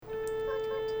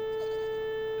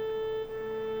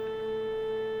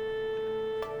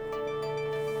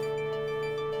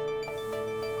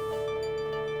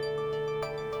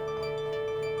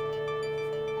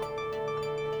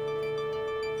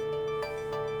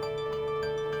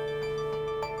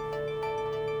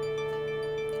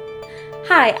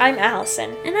Hi, I'm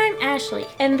Allison, And I'm Ashley.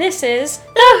 and this is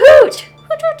The Hoot!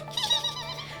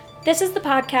 This is the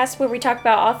podcast where we talk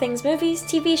about all things movies,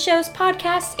 TV shows,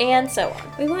 podcasts, and so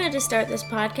on. We wanted to start this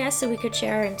podcast so we could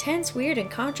share our intense, weird, and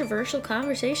controversial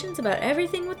conversations about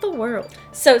everything with the world.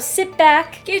 So sit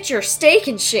back Get your steak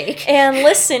and shake. and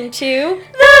listen to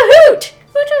The Hoot!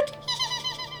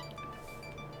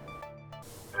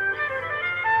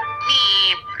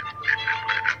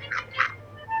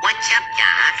 What's up,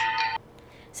 Doc?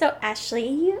 So,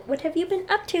 Ashley, what have you been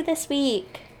up to this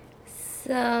week?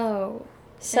 So,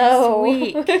 This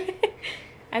week.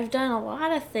 I've done a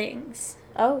lot of things.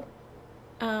 Oh,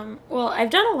 I've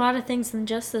done a lot of things in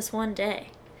just this one day.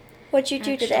 what'd you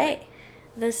do Actually. today?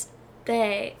 This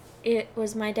day, it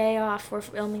was my day off. We're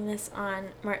filming this on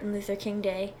Martin Luther King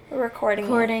Day. We're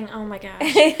recording. Oh my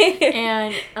gosh.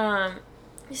 And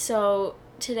so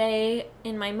today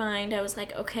in my mind I was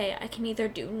like, okay, I can either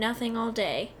do nothing all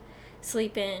day,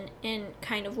 sleep in and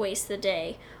kind of waste the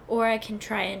day, or I can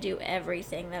try and do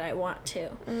everything that I want to.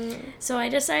 So I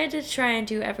decided to try and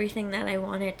do everything that I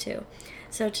wanted to.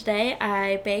 So today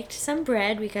I baked some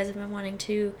bread because I've been wanting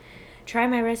to try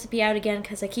my recipe out again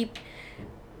because I keep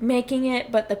making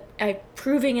it, but the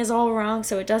proving is all wrong,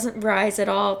 so it doesn't rise at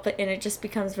all, and it just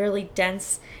becomes really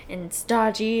dense and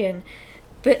stodgy and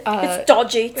It's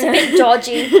dodgy. It's a bit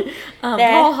dodgy.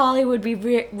 Paul Holly would be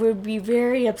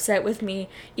very upset with me,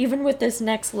 even with this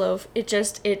next loaf. It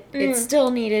still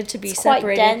needed to be It's quite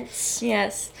separated. dense.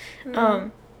 Yes.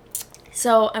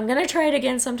 So I'm gonna try it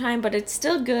again sometime, but it's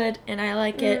still good, and I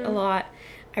like it a lot.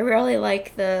 I really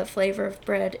like the flavor of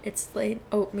bread. It's like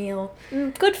oatmeal.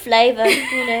 Good flavor,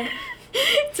 you know.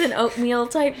 It's an oatmeal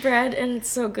type bread, and it's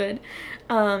so good.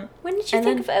 When did you And think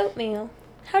then- of oatmeal?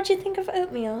 How'd you think of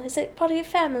oatmeal? Is it part of your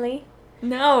family?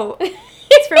 No,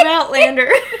 it's from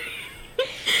Outlander.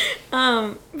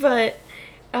 But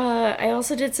I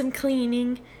also did some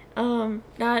cleaning. I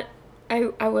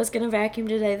was gonna vacuum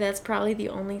today. That's probably the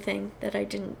only thing that I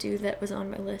didn't do that was on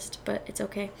my list, but it's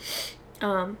okay.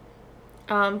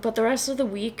 But the rest of the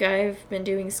week I've been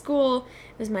doing school.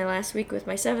 It was my last week with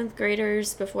my 7th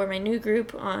graders before my new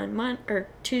group on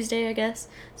Tuesday, I guess.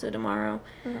 So tomorrow.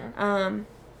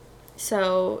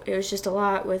 So it was just a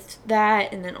lot with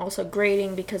that, and then also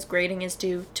grading because grading is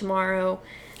due tomorrow.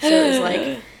 So it was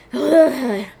like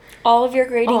All of your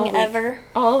grading All week. ever?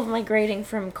 all of my grading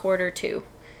from quarter 2.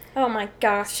 Oh my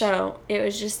gosh. So it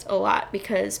was just a lot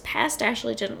because past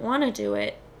Ashley didn't want to do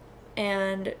it,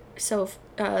 and so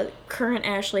current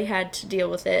Ashley had to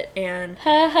deal with it, and she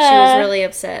was really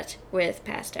upset with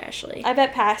past Ashley. I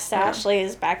bet past Ashley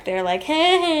is back there like,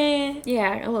 hey.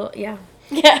 Yeah, a little, yeah.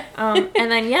 Yeah. And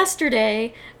then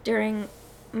yesterday, during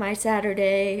my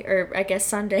Saturday, or I guess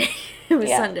Sunday, it was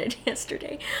Yeah. Sunday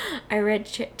yesterday, I read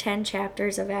 10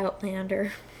 chapters of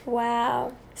Outlander.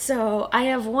 Wow. So I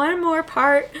have one more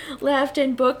part left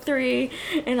in book 3,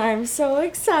 and I'm so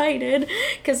excited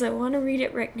because I want to read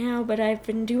it right now, but I've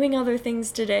been doing other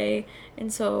things today,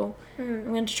 and so I'm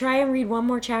going to try and read one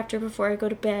more chapter before I go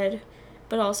to bed.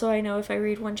 But also I know if I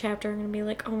read one chapter, I'm going to be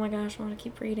like, oh my gosh, I want to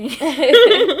keep reading.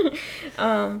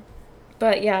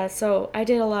 But yeah, so I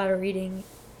did a lot of reading.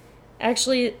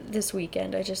 Actually, this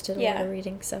weekend I just did a lot of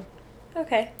reading, so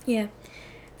Okay. yeah.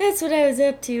 That's what I was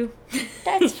up to.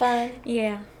 That's fun.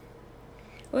 Yeah.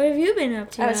 What have you been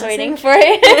up to? I was Allison? waiting for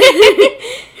it.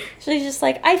 She's just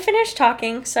like, I finished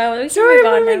talking, so we can move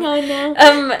on moving now.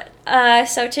 on now.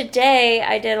 So today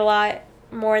I did a lot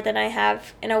more than I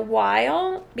have in a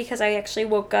while because I actually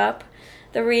woke up.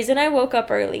 The reason I woke up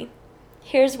early,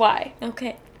 here's why.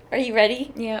 Okay. Are you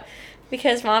ready? Yeah.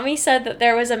 Because Mommy said that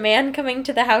there was a man coming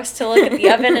to the house to look at the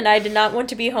oven, and I did not want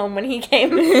to be home when he came.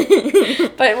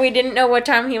 But we didn't know what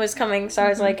time he was coming, so I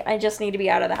was like, I just need to be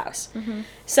out of the house.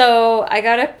 So I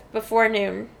got up before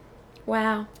noon.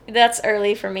 Wow. That's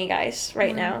early for me, guys,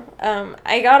 right now.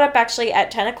 I got up actually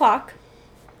at 10 o'clock,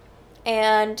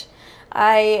 and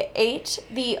I ate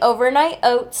the overnight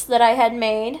oats that I had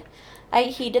made. I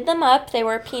heated them up. They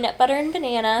were peanut butter and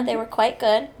banana. They were quite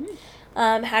good.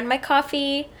 Had my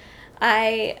coffee.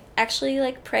 I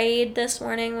actually, prayed this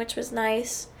morning, which was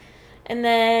nice. And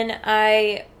then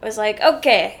I was like,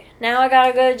 okay, now I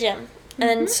gotta go to the gym.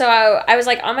 And so I was,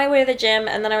 on my way to the gym,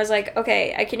 and then I was like,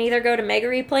 okay, I can either go to Mega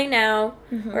Replay now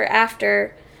or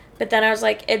after. But then I was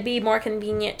like, it'd be more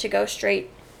convenient to go straight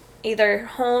either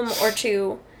home or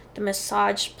to the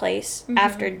massage place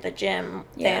after the gym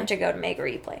than to go to Mega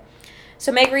Replay.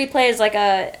 So Mega Replay is,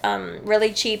 a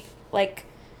really cheap,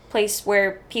 place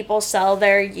where people sell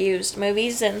their used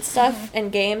movies and stuff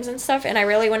and games and stuff, and I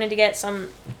really wanted to get some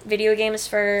video games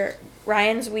for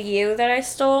Ryan's Wii U that I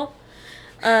stole.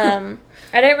 I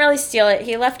didn't really steal it.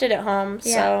 He left it at home,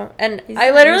 Yeah. so... And He's I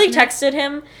not literally using it. texted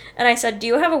him, and I said, do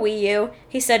you have a Wii U?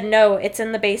 He said, no, it's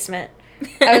in the basement.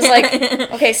 I was like,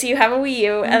 okay, so you have a Wii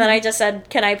U, and then I just said,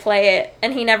 can I play it?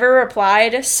 And he never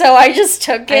replied, so I just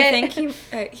took it. I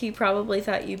think he probably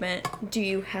thought you meant, do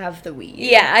you have the Wii U?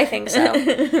 Yeah, I think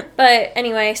so. But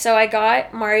anyway, so I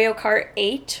got Mario Kart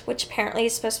 8, which apparently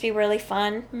is supposed to be really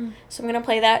fun. So I'm going to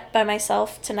play that by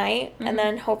myself tonight, and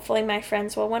then hopefully my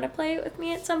friends will want to play it with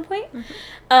me at some point.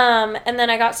 And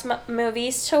then I got some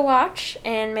movies to watch,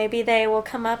 and maybe they will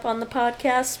come up on the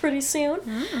podcast pretty soon.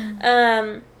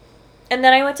 And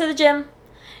then I went to the gym,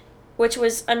 which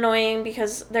was annoying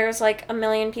because there's like a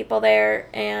million people there,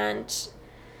 and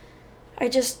I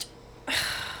just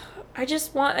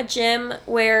want a gym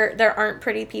where there aren't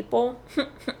pretty people.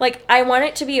 Like, I want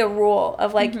it to be a rule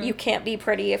of, like, you can't be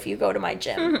pretty if you go to my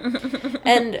gym.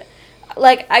 And,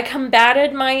 like, I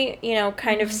combated my,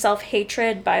 kind of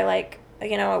self-hatred by, like,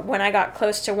 when I got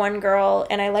close to one girl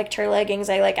and I liked her leggings,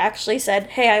 I, like, actually said,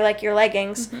 hey, I like your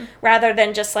leggings, rather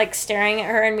than just, like, staring at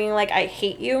her and being like, I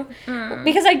hate you.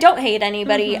 Because I don't hate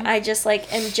anybody. I just,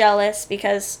 like, am jealous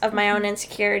because of my own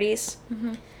insecurities.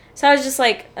 So I was just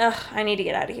like, ugh, I need to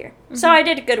get out of here. So I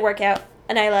did a good workout,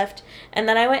 and I left. And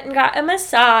then I went and got a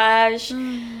massage,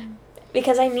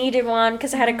 because I needed one,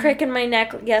 because I had a crick in my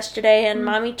neck yesterday, and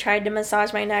Mommy tried to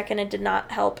massage my neck, and it did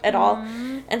not help at all.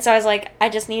 And so I was like, I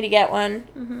just need to get one.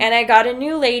 And I got a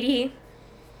new lady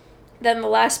than the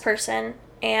last person,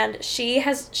 and she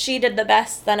did the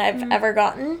best that I've ever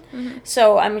gotten.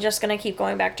 So I'm just going to keep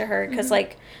going back to her, because,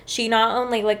 like, she not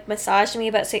only, like, massaged me,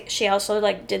 but she also,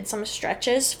 like, did some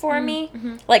stretches for me.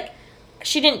 Like,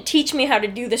 she didn't teach me how to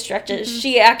do the stretches.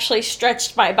 She actually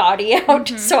stretched my body out,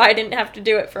 so I didn't have to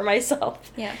do it for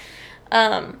myself. Yeah.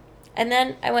 And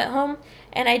then I went home,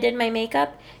 and I did my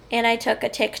makeup, and I took a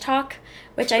TikTok,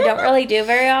 which I don't really do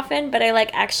very often, but I, like,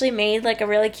 actually made, like, a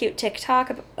really cute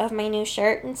TikTok of my new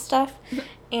shirt and stuff.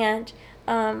 And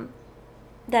then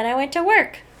I went to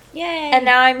work. Yay. And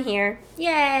now I'm here.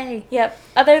 Yay. Yep.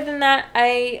 Other than that,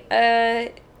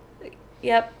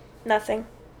 nothing.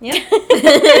 Yep.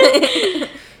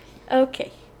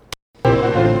 Okay.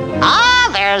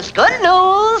 There's good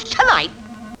news tonight.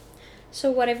 So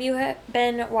what have you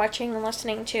been watching and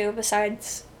listening to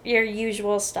besides your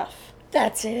usual stuff?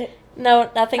 That's it. No,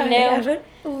 nothing new? I haven't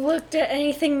looked at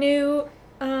anything new.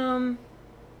 I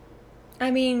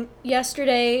mean,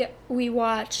 yesterday we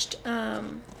watched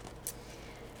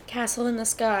Castle in the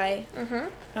Sky.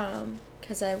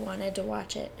 Because I wanted to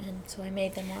watch it, and so I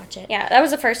made them watch it. Yeah, that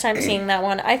was the first time seeing that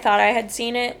one. I thought I had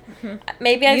seen it.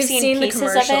 Maybe I've seen pieces the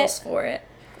commercials of it. for it.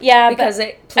 Yeah, because but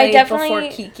it played definitely,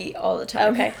 before Kiki all the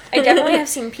time. Okay. I definitely have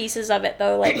seen pieces of it,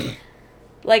 though,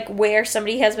 like where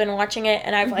somebody has been watching it,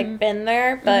 and I've, like, been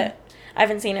there, but I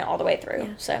haven't seen it all the way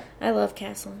through, so. I love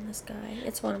Castle in the Sky.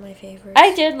 It's one of my favorites.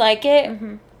 I did like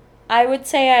it. I would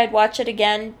say I'd watch it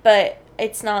again, but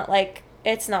it's not, like,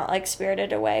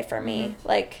 Spirited Away for me.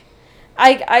 Like,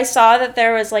 I saw that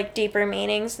there was, like, deeper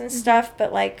meanings and stuff,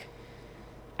 but, like,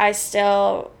 I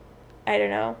don't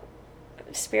know.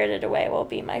 Spirited Away will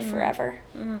be my forever.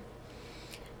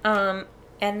 And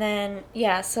then,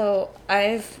 so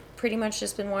I've pretty much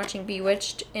just been watching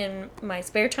Bewitched in my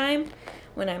spare time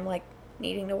when I'm, like,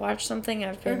 needing to watch something.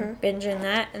 I've been binging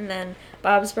that, and then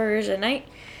Bob's Burgers at night.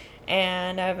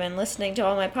 And I've been listening to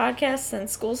all my podcasts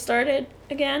since school started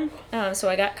again. So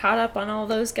I got caught up on all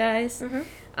those guys.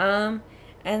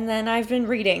 And then I've been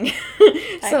reading.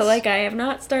 Nice. So, like, I have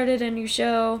not started a new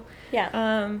show.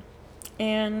 Yeah.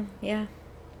 And, yeah,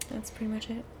 that's pretty much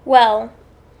it. Well,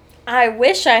 I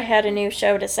wish I had a new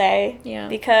show to say. Yeah.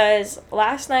 Because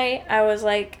last night I was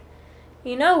like,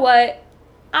 you know what?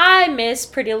 I miss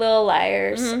Pretty Little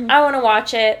Liars. I want to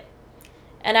watch it.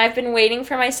 And I've been waiting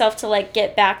for myself to, like,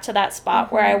 get back to that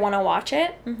spot where I want to watch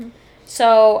it.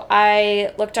 So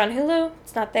I looked on Hulu.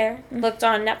 It's not there. Looked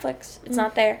on Netflix. It's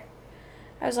not there.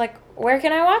 I was like, where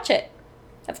can I watch it?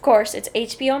 Of course, it's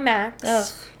HBO Max.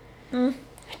 I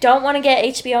don't want to get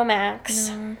HBO Max.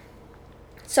 No.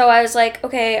 So I was like,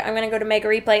 okay, I'm going to go to Mega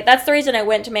Replay. That's the reason I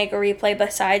went to Mega Replay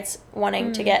besides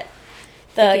wanting to get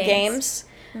the games.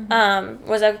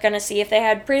 Was I going to see if they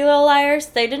had Pretty Little Liars.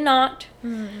 They did not.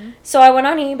 So I went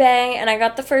on eBay and I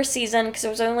got the first season because it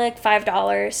was only like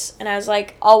 $5. And I was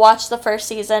like, I'll watch the first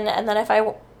season, and then if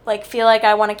I feel like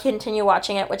I want to continue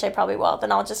watching it, which I probably will,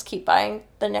 then I'll just keep buying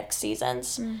the next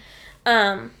seasons.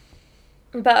 But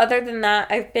other than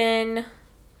that, I've been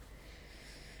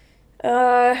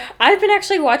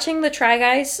actually watching the Try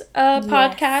Guys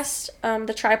podcast,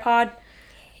 the Tripod,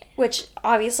 which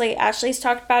obviously Ashley's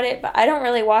talked about it, but I don't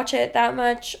really watch it that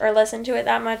much or listen to it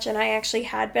that much, and I actually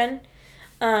had been.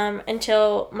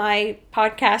 until my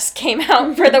podcast came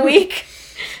out for the week.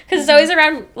 Because it's always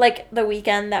around, like, the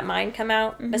weekend that mine come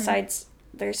out. Besides,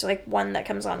 there's, like, one that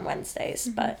comes on Wednesdays.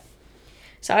 But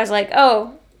so I was like,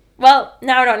 oh, well,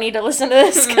 now I don't need to listen to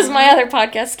this because my other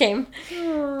podcast came.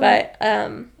 But,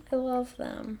 I love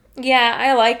them. yeah,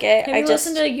 I like it. Have you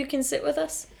listened to You Can Sit With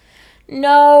Us?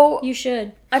 No. You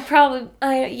should.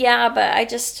 Yeah, but I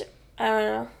don't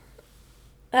know.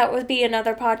 That would be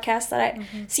another podcast that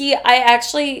see, I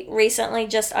actually recently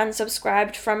just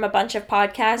unsubscribed from a bunch of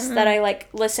podcasts that I, like,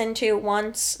 listened to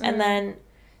once and then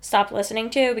stopped listening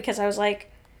to because I was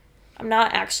like, I'm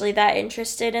not actually that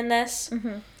interested in this.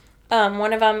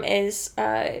 One of them is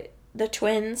the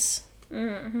Twins.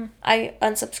 I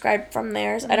unsubscribed from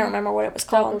theirs. I don't remember what it was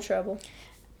called. Double Trouble.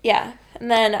 Yeah.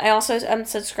 And then I also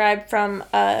unsubscribed from,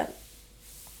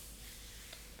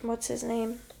 what's his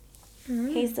name?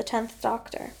 He's the 10th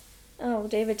Doctor. Oh,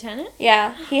 David Tennant?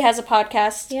 Yeah, he has a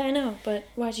podcast. Yeah, I know, but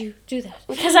why'd you do that?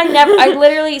 Because I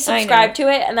literally subscribed to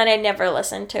it and then I never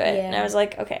listened to it. Yeah. And I was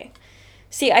like, okay.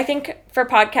 See, I think for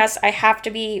podcasts, I have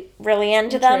to be really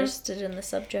into them. Interested in the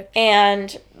subject.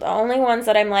 And the only ones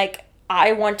that I'm like,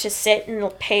 I want to sit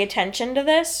and pay attention to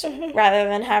this rather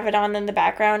than have it on in the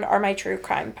background are my true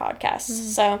crime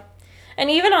podcasts. So, and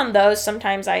even on those,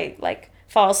 sometimes I, like,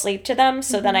 fall asleep to them,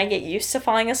 so then I get used to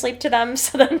falling asleep to them,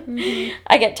 so then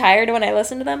I get tired when I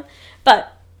listen to them.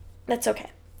 But that's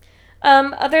okay.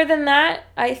 Other than that,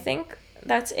 I think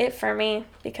that's it for me,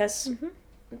 because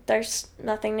there's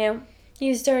nothing new.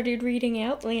 You started reading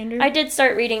Outlander. I did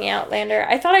start reading Outlander.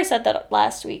 I thought I said that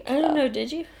last week. I don't know,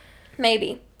 did you?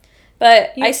 Maybe.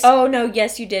 But oh, no,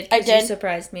 yes, you did. I did. You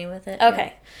surprised me with it.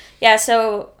 Okay. Yeah,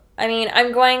 so, I mean,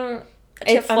 I'm going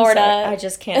to Florida. I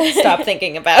just can't stop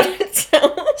thinking about it.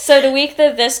 So the week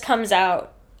that this comes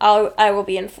out, I will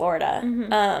be in Florida.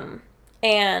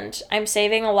 And I'm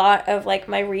saving a lot of, like,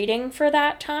 my reading for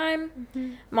that time.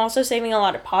 I'm also saving a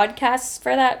lot of podcasts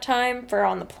for that time, for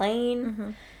on the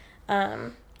plane.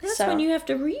 That's when you have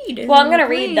to read. Well, I'm going to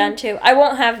read then, too. I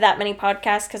won't have that many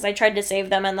podcasts because I tried to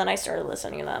save them and then I started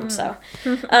listening to them. So,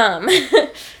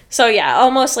 so yeah,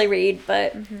 I'll mostly read,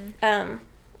 but,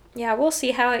 yeah, we'll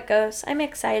see how it goes. I'm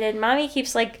excited. Mommy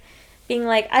keeps, like, being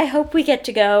like, I hope we get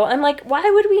to go. I'm like, why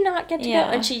would we not get to go?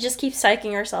 And she just keeps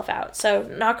psyching herself out. So,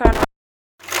 knock on.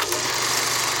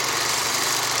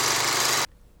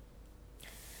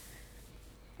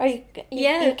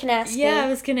 You can ask me. Yeah, I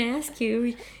was going to ask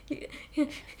you.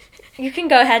 You can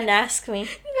go ahead and ask me.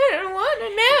 I don't want to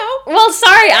know. Well,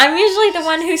 sorry, I'm usually the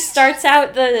one who starts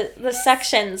out the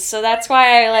sections, so that's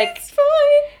why I, like... It's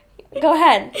fine. Go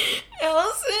ahead.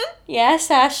 Allison? Yes,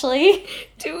 Ashley?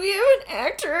 Do we have an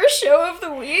actor or show of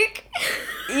the week?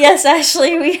 Yes,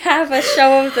 Ashley, we have a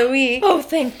show of the week. Oh,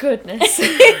 thank goodness.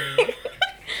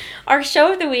 Our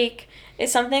show of the week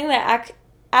is something that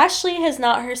Ashley has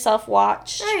not herself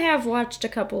watched. I have watched a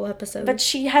couple episodes. But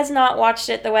she has not watched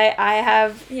it the way I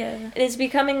have. Yeah. It is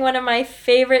becoming one of my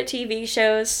favorite TV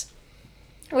shows,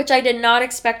 which I did not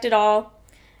expect at all.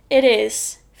 It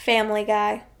is Family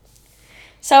Guy.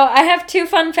 So I have 2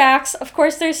 fun facts. Of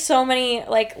course, there's so many,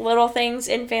 like, little things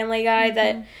in Family Guy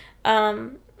that,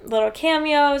 little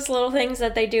cameos, little things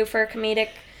that they do for comedic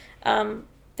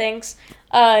things.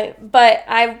 But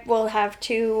I will have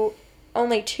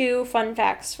only 2 fun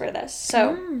facts for this.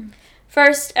 So,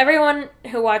 first, everyone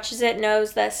who watches it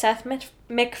knows that Seth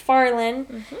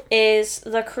MacFarlane is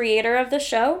the creator of the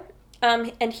show.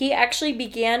 And he actually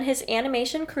began his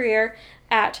animation career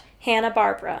at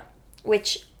Hanna-Barbera,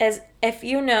 which, as if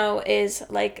you know, is,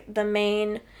 like, the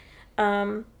main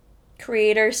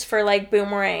creators for, like,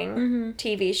 Boomerang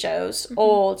TV shows.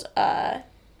 Old,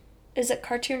 is it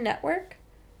Cartoon Network?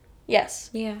 Yes.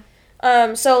 Yeah.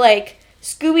 So, like,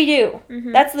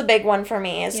 Scooby-Doo. That's the big one for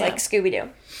me, is, like, Scooby-Doo.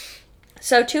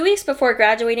 So, 2 weeks before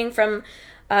graduating from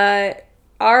RISD,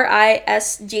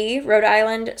 Rhode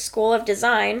Island School of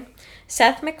Design,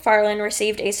 Seth MacFarlane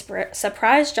received a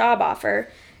surprise job offer.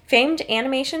 Famed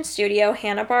animation studio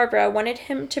Hanna-Barbera wanted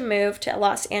him to move to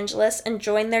Los Angeles and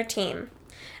join their team.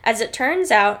 As it turns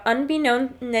out,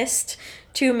 unbeknownst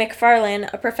to MacFarlane,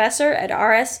 a professor at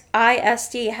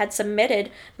RISD had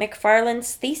submitted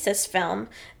MacFarlane's thesis film,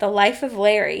 The Life of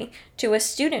Larry, to a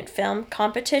student film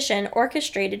competition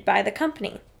orchestrated by the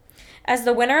company. As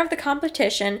the winner of the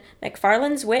competition,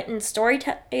 MacFarlane's wit and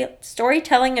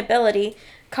storytelling ability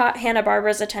caught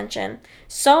Hanna-Barbera's attention,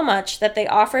 so much that they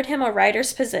offered him a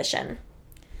writer's position.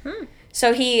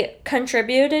 So he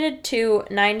contributed to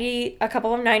a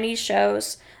couple of 90s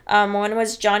shows. One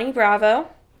was Johnny Bravo.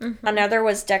 Another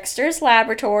was Dexter's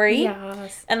Laboratory.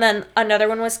 Yes. And then another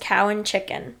one was Cow and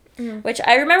Chicken. Which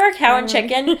I remember Cow and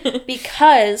Chicken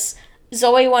because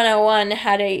Zoe 101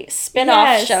 had a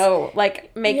spin-off Yes. show,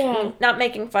 like, Yeah. not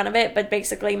making fun of it, but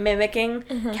basically mimicking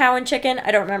Cow and Chicken.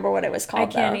 I don't remember what it was called,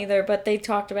 I can't though. either, but they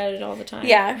talked about it all the time.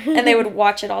 Yeah, and they would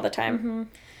watch it all the time.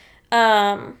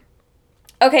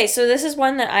 Okay, so this is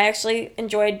one that I actually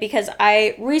enjoyed because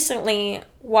I recently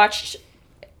watched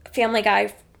Family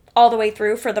Guy all the way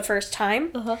through for the first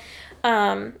time.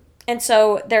 And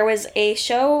so there was a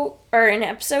show or an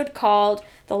episode called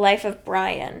The Life of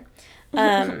Brian.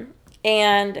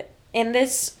 And in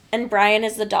this, and Brian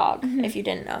is the dog, if you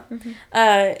didn't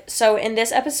know. So in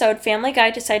this episode, Family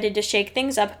Guy decided to shake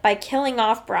things up by killing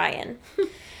off Brian.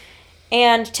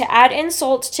 And to add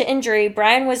insult to injury,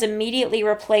 Brian was immediately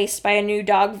replaced by a new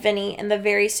dog, Vinny, in the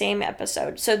very same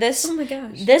episode. So this, Oh my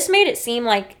gosh. this made it seem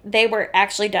like they were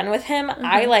actually done with him.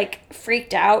 I like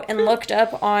freaked out and looked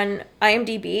up on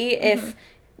IMDb if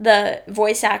the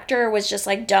voice actor was just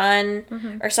like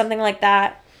done or something like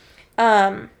that.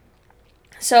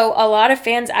 So a lot of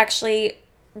fans actually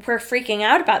were freaking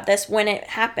out about this when it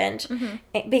happened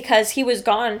because he was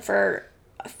gone for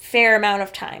a fair amount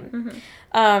of time.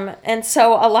 And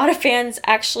so a lot of fans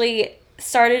actually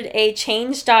started a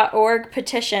change.org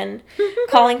petition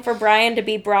calling for Brian to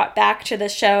be brought back to the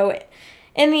show.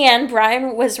 In the end,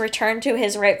 Brian was returned to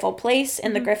his rightful place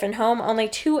in the Griffin home only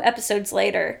 2 episodes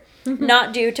later,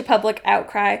 not due to public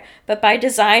outcry, but by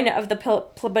design of the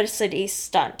publicity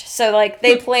stunt. So, like,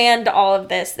 they planned all of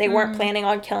this. They weren't planning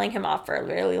on killing him off for a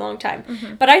really long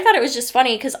time. But I thought it was just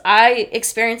funny because I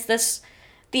experienced this,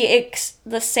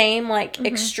 the same, like,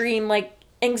 extreme, like,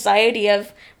 anxiety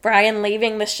of Brian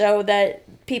leaving the show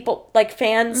that people, like,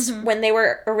 fans, when they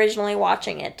were originally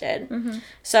watching it did.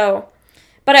 So,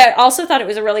 but I also thought it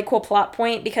was a really cool plot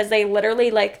point because they literally,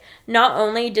 like, not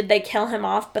only did they kill him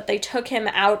off, but they took him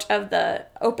out of the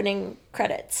opening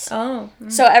credits. Oh.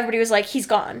 So everybody was like, he's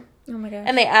gone. Oh my gosh.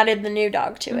 And they added the new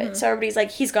dog to it. So everybody's like,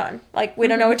 he's gone. Like, we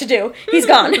don't know what to do. He's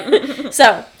gone.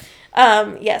 So,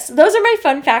 yes, those are my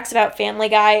fun facts about Family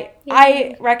Guy. Yeah.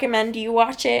 I recommend you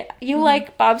watch it. You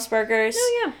like Bob's Burgers.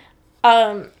 Oh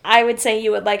yeah. I would say you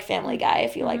would like Family Guy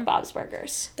if you like Bob's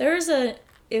Burgers.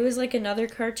 It was like another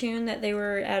cartoon that they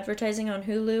were advertising on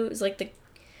Hulu. It was like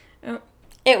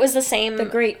It was the same. the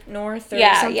Great North or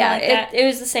something yeah. like that. It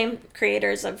was the same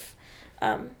creators of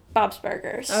Bob's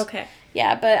Burgers. Okay.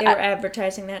 Yeah, but They were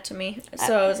advertising that to me.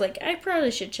 So I was like, I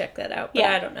probably should check that out, but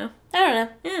Yeah. I don't know. I don't know.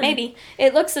 Yeah. Maybe.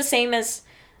 It looks the same as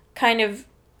kind of.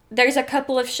 There's a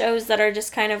couple of shows that are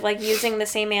just kind of like using the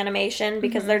same animation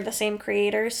because they're the same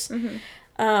creators.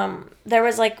 There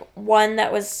was like one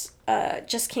that was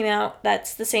just came out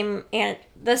that's the same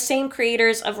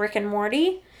creators of Rick and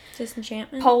Morty.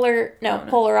 Disenchantment? Polar no.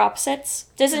 Polar Opposites.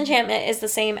 Disenchantment is the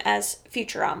same as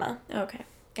Futurama. Okay.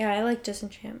 Yeah, I like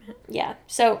Disenchantment. Yeah.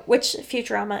 So, which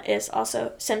Futurama is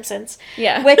also Simpsons.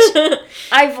 Yeah. Which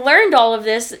I've learned all of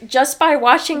this just by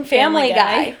watching Family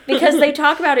Guy because they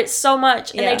talk about it so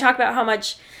much and Yeah. they talk about how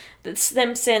much the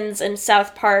Simpsons and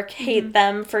South Park hate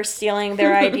them for stealing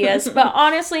their ideas. But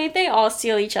honestly, they all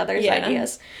steal each other's Yeah.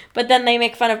 ideas. But then they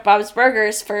make fun of Bob's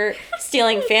Burgers for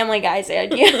stealing Family Guy's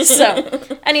ideas. So,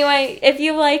 anyway, if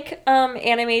you like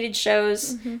animated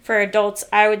shows for adults,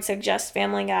 I would suggest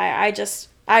Family Guy.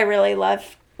 I really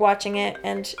love watching it,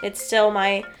 and it's still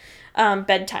my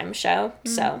bedtime show.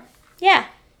 So, yeah.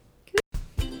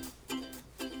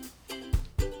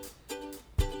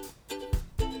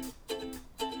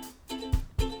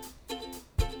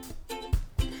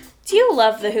 Do you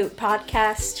love the Hoot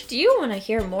podcast? Do you want to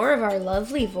hear more of our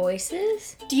lovely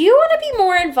voices? Do you want to be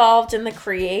more involved in the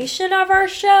creation of our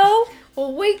show?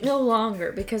 Well, wait no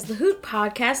longer because the Hoot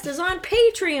Podcast is on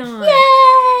Patreon.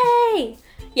 Yay!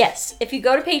 Yes, if you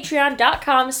go to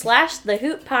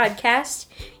patreon.com/thehootpodcast,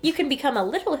 you can become a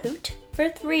little hoot for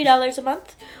 $3 a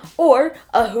month or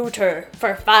a hooter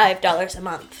for $5 a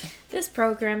month. This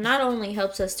program not only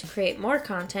helps us to create more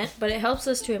content, but it helps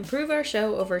us to improve our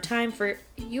show over time for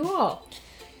you all.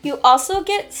 You also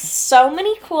get so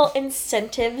many cool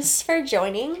incentives for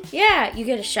joining. Yeah, you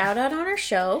get a shout out on our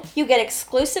show, You get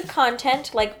exclusive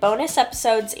content like bonus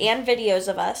episodes and videos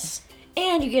of us.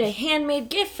 and you get a handmade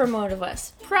gift from one of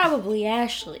us, probably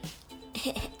Ashley.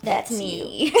 That's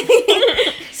me.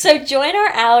 So join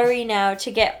our Allery now to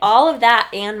get all of that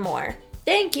and more.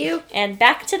 Thank you. And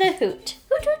back to the hoot.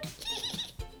 Hoot hoot.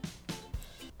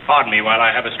 Pardon me while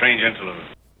I have a strange interlude.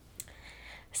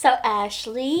 So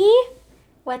Ashley,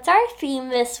 what's our theme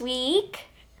this week?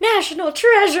 National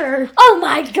treasure. Oh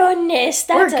my goodness,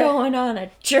 We're that's going on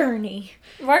a journey.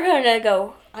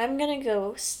 I'm gonna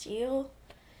go steal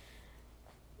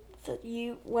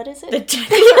what is it? The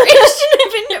Declaration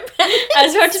of Independence. I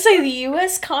was about to say the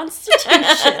U.S.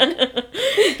 Constitution.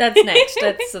 That's next.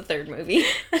 That's the third movie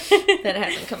that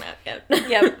hasn't come out yet.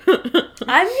 Yep.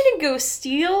 I'm gonna go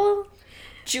steal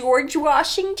George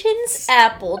Washington's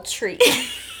apple tree.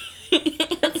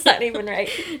 That's not even right.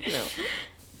 No.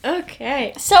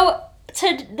 Okay. So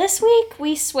this week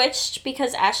we switched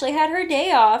because Ashley had her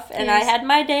day off and I Yes. had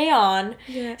my day on.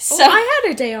 Yeah. So I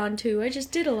had a day on too. I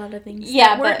just did a lot of things. Yeah,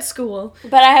 that weren't but- school.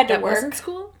 but I had to That work wasn't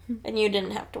school. and you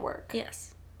didn't have to work.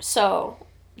 Yes. So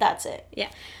that's it. Yeah.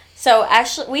 So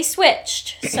Ashley, we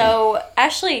switched. So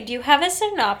Ashley, do you have a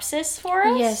synopsis for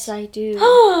us? Yes, I do. Do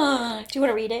you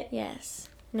want to read it? Yes.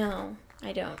 No,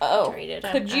 I don't. Oh, read it.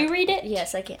 could you read it?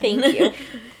 Yes, I can. Thank you.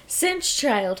 Since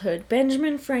childhood,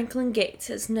 Benjamin Franklin Gates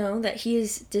has known that he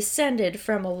is descended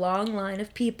from a long line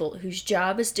of people whose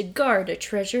job is to guard a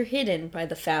treasure hidden by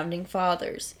the founding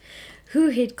fathers, who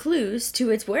hid clues to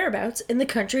its whereabouts in the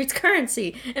country's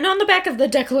currency and on the back of the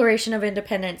Declaration of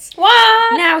Independence.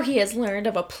 What? Now he has learned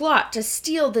of a plot to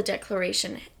steal the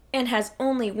Declaration and has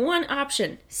only one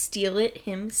option: steal it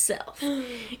himself.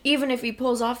 Even if he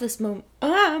pulls off this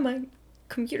my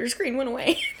computer screen went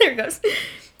away. There it goes.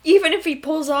 Even if he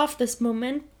pulls off this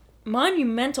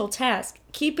monumental task,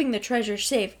 keeping the treasure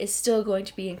safe is still going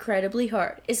to be incredibly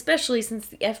hard, especially since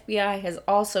the FBI has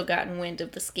also gotten wind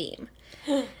of the scheme.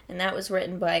 And that was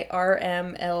written by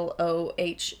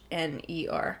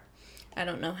Rmlohner. I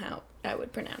don't know how I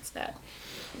would pronounce that.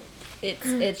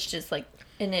 It's just like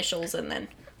initials and then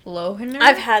Lohner.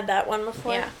 I've had that one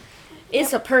before. Yeah.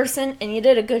 It's a person, and you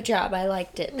did a good job. I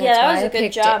liked it. That's Yeah, that why was I a good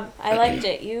picked job. it. I liked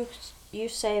it. You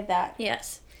say that.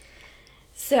 Yes.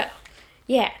 So,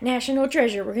 yeah, National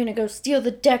Treasure. We're gonna go steal the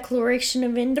Declaration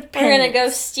of Independence. We're gonna go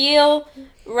steal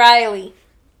Riley.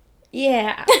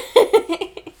 Yeah.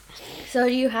 So,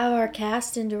 do you have our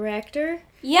cast and director?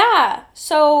 Yeah.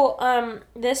 So,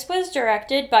 this was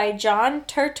directed by John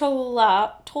Turtle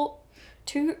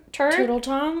Turtle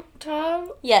Tom?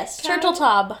 Yes,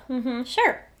 Turtletaub. Mm-hmm.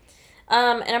 Sure.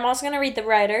 And I'm also gonna read the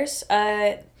writers.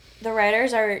 The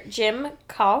writers are Jim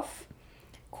Koff,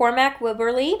 Cormac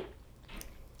Wibberley,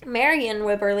 Marion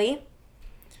Wibberley,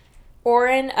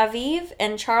 Oren Aviv,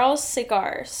 and Charles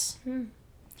Cigars.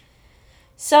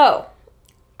 So,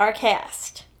 our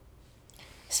cast.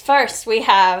 First, we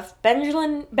have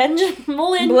Benjamin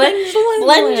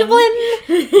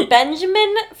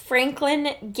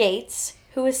Franklin Gates,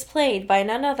 who is played by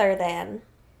none other than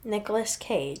Nicolas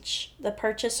Cage, the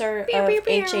purchaser of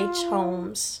H.H.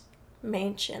 Holmes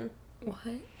Mansion. What?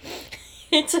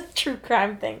 It's a true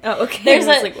crime thing. Oh, okay. There's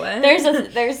I was a like, what?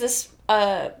 there's this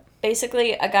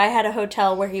basically a guy had a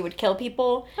hotel where he would kill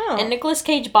people, Oh. and Nicolas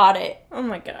Cage bought it. Oh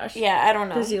my gosh. Yeah, I don't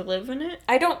know. Does he live in it?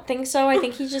 I don't think so. I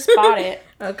think he just bought it.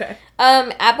 Okay.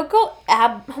 Oh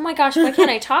my gosh, why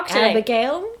can't I talk today?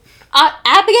 Abigail?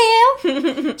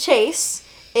 Abigail Chase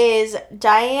is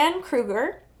Diane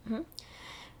Kruger.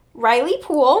 Riley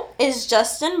Poole is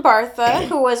Justin Bartha,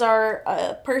 who was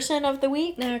our person of the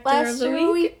week Actor of the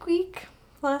week.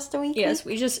 Last week. Yes,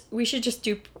 we should just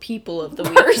do people of the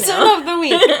week Person now. of the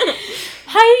week.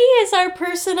 Heidi is our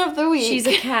person of the week. She's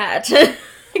a cat.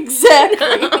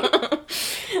 Exactly.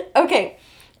 Okay.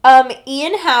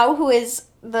 Ian Howe, who is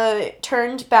the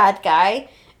turned bad guy,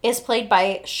 is played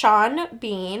by Sean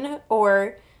Bean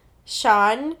or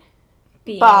Sean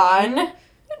Bon.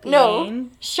 No,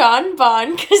 Sean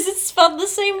Bon, because it's spelled the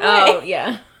same way. Oh,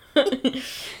 yeah.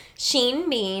 Sheen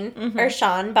Bean or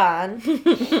Sean Bon.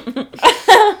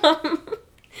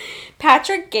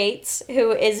 Patrick Gates,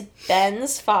 who is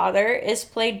Ben's father, is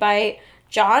played by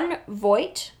John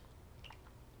Voight.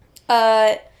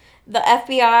 The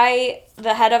FBI,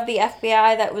 the head of the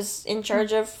FBI that was in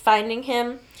charge of finding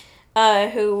him,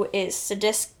 who is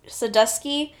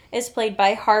Sadusky, is played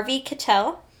by Harvey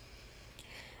Keitel.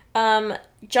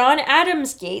 John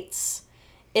Adams Gates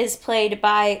is played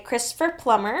by Christopher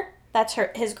Plummer. That's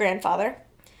his grandfather.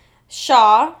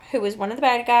 Shaw, who is one of the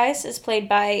bad guys, is played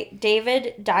by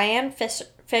David Diane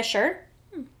Fisher.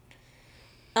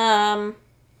 There's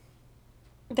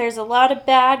a lot of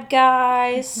bad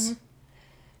guys.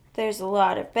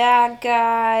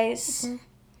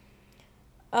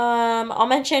 I'll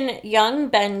mention young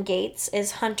Ben Gates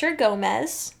is Hunter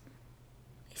Gomez.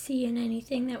 Is he in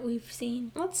anything that we've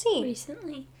seen Let's see.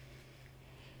 recently?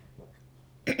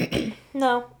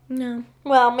 No. No.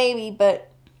 Well, maybe, but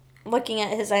looking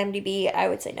at his IMDb, I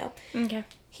would say no. Okay.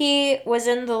 He was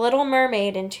in The Little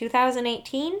Mermaid in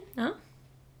 2018. Oh.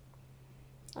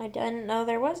 I didn't know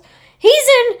there was. He's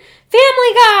in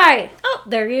Family Guy! Oh,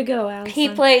 there you go, Allison. He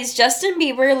plays Justin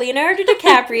Bieber, Leonardo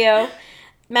DiCaprio,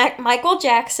 Michael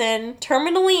Jackson,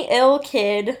 terminally ill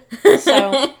kid.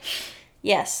 So,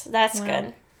 yes, that's Wow.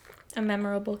 good. A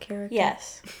memorable character.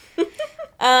 Yes.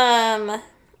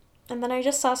 And then I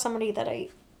just saw somebody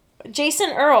Jason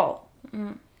Earl.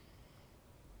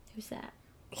 Who's that?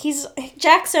 He's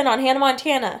Jackson on Hannah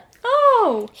Montana.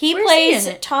 Oh! He where's plays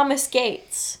in it? Thomas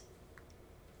Gates.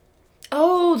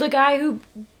 Oh, the guy who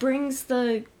brings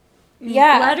the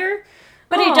Yeah. letter?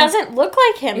 But Oh. it doesn't look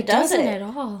like him, It does doesn't it? at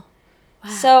all. Wow.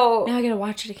 So, Now I gotta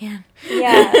watch it again.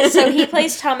 yeah. So he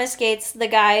plays Thomas Gates, the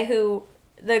guy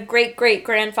the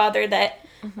great-great-grandfather that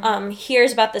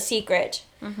hears about the secret.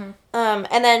 And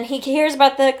then he hears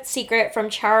about the secret from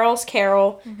Charles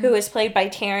Carroll, who is played by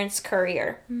Terrence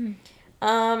Currier.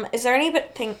 Is there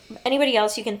anybody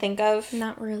else you can think of?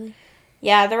 Not really.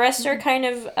 Yeah, the rest are kind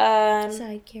of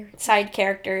Side character. side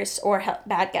characters or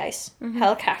bad guys.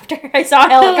 Helicopter. I saw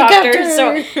helicopter.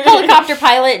 So helicopter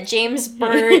pilot James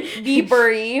B.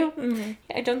 Burry.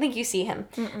 I don't think you see him.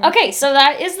 Okay, so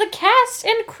that is the cast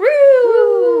and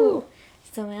crew.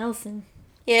 So, Allison.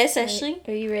 Yes, Ashley.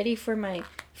 Are you ready for my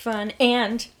fun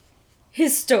and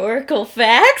historical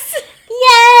facts? Yay!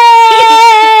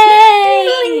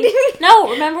 No,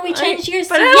 remember we changed yours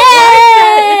to But I yay! don't like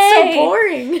that. It's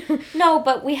so boring. No,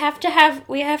 but we have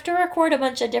to record a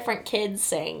bunch of different kids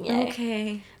saying yay.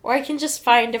 Okay. Or I can just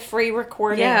find a free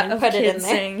recording and of put it in kids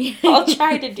there. saying yay. I'll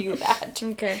try to do that.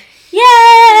 Okay.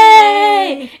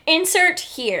 Yay! Insert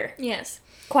here. Yes.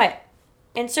 Quiet.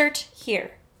 Insert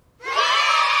here.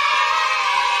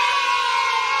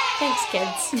 Thanks,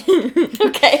 kids.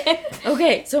 Okay.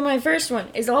 Okay, so my first one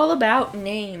is all about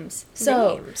names.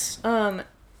 So, Names.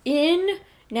 in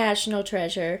National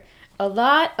Treasure, a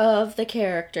lot of the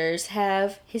characters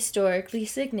have historically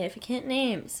significant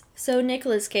names. So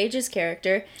Nicolas Cage's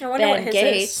character, I wonder what Ben his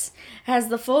Gates, has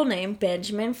the full name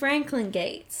Benjamin Franklin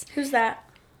Gates, Who's that?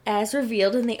 as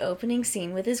revealed in the opening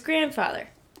scene with his grandfather.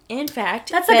 In fact,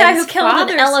 That's the guy who Ben's killed an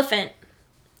father's- elephant.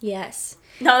 Yes.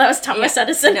 No, that was Thomas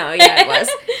Edison. No, yeah, it was.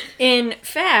 In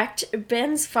fact,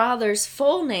 Ben's father's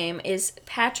full name is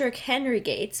Patrick Henry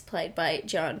Gates, played by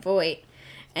John Voight,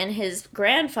 and his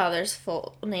grandfather's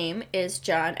full name is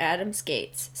John Adams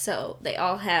Gates. So they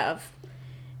all have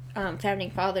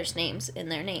founding fathers' names in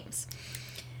their names.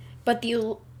 But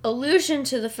the allusion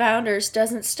to the founders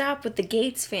doesn't stop with the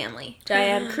Gates family.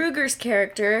 Diane Kruger's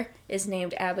character is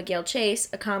named Abigail Chase,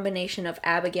 a combination of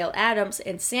Abigail Adams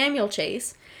and Samuel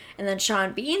Chase. And then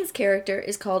Sean Bean's character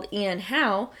is called Ian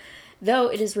Howe, though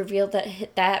it is revealed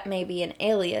that that may be an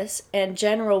alias. And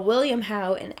General William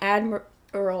Howe and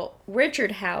Admiral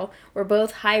Richard Howe were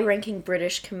both high-ranking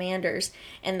British commanders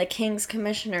and the King's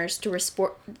commissioners to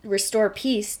restore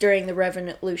peace during the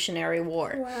Revolutionary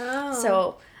War. Wow.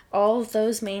 So all of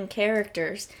those main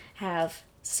characters have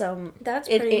some... That's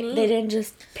pretty neat. They didn't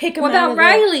just pick them What out about of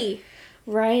Riley?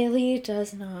 Riley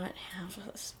does not have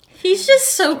a... He's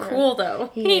just so cool,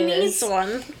 though. He needs is.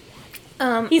 one.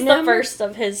 He's the first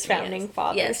of his founding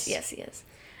fathers. Yes.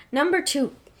 Number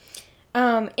 2.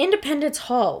 Independence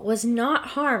Hall was not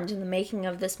harmed in the making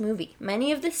of this movie.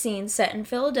 Many of the scenes set in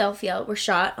Philadelphia were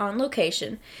shot on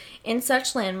location in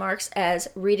such landmarks as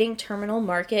Reading Terminal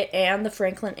Market and the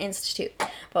Franklin Institute.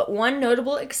 But one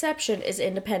notable exception is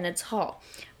Independence Hall.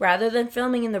 Rather than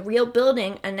filming in the real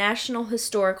building, a National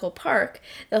Historical Park,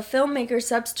 the filmmaker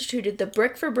substituted the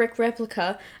brick-for-brick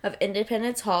replica of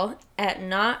Independence Hall at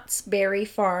Knott's Berry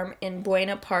Farm in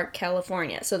Buena Park,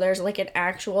 California. So there's like an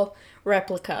actual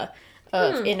replica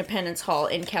of Independence Hall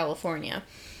in California.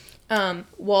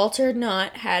 Walter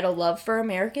Knott had a love for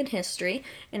American history,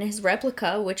 and his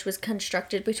replica, which was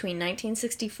constructed between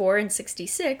 1964 and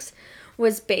 66,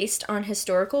 was based on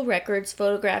historical records,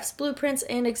 photographs, blueprints,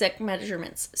 and exact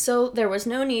measurements. So there was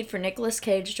no need for Nicolas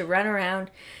Cage to run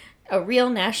around a real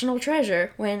national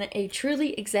treasure when a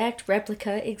truly exact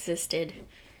replica existed.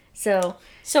 So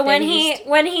when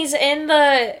he's in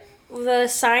the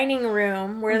signing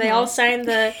room where they all signed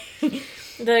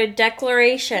the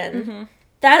declaration,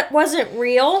 that wasn't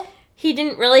real. He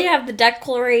didn't really have the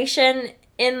declaration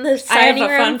in the signing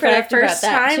room for the first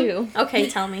time. Too. Okay,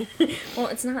 tell me. Well,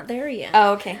 it's not there yet.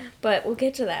 Oh, okay. But we'll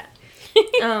get to that.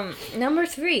 Number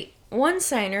 3. One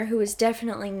signer who was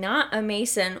definitely not a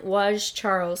Mason was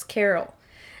Charles Carroll.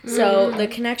 So the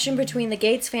connection between the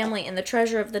Gates family and the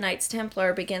treasure of the Knights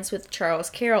Templar begins with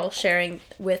Charles Carroll sharing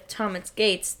with Thomas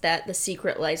Gates that the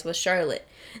secret lies with Charlotte.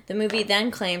 The movie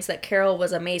then claims that Carroll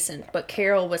was a Mason, but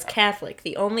Carroll was Catholic,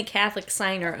 the only Catholic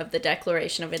signer of the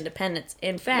Declaration of Independence.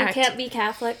 In fact... You can't be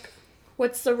Catholic.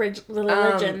 What's the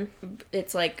religion?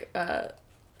 It's like, I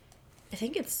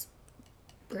think it's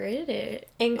British.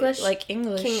 English? Like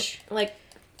English.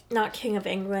 Not King of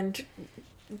England.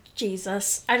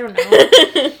 Jesus. I don't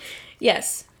know.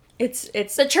 Yes.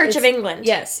 It's the Church of England.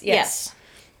 Yes.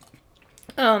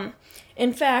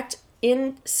 In fact, in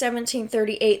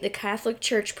 1738, the Catholic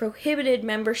Church prohibited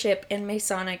membership in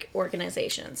Masonic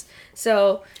organizations.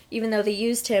 So even though they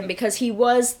used him, because he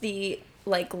was the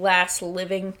last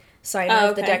living signer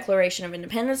of the Declaration of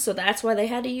Independence, so that's why they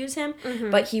had to use him,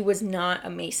 but he was not a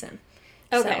Mason.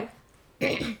 Okay.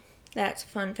 So, that's a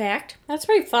fun fact. That's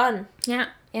pretty fun. Yeah,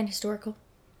 and historical.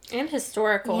 And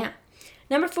historical. Yeah.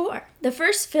 Number 4. The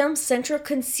first film's central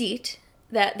conceit,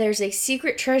 that there's a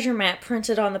secret treasure map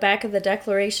printed on the back of the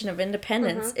Declaration of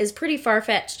Independence, is pretty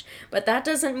far-fetched, but that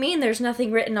doesn't mean there's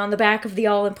nothing written on the back of the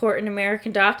all-important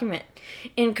American document.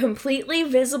 In completely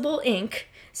visible ink,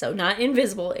 so not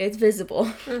invisible, it's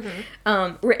visible,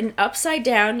 written upside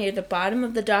down near the bottom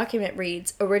of the document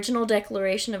reads, Original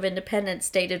Declaration of Independence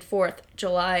dated 4th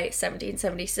July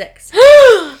 1776.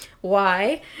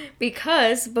 Why?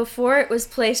 Because before it was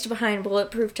placed behind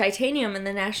bulletproof titanium in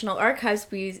the National Archives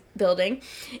building,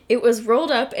 it was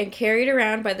rolled up and carried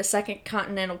around by the Second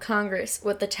Continental Congress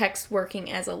with the text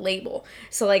working as a label.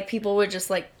 So, people would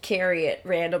just, carry it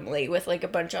randomly with, a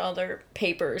bunch of other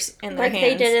papers in their hands.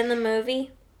 Like they did in the movie?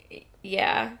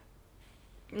 Yeah.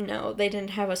 No, they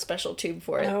didn't have a special tube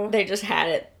for it. Oh. They just had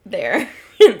it there.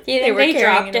 You think they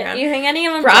dropped it? You think any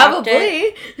of them dropped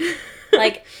it?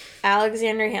 Probably.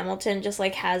 Alexander Hamilton just,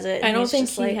 has it. I don't think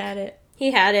he had it.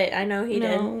 He had it. I know he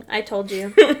did. I told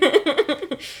you.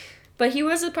 But he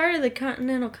was a part of the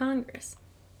Continental Congress.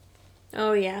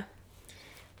 Oh, yeah.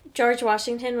 George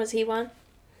Washington, was he one?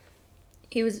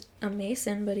 He was a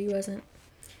Mason, but he wasn't.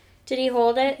 Did he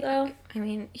hold it, though? I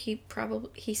mean, he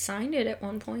signed it at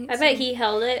one point. I bet he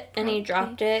held it and he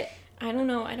dropped it. I don't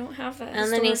know. I don't have that.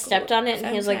 And then he stepped on it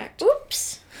and he was like,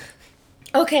 oops.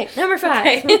 Okay, number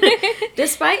 5.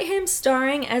 Despite him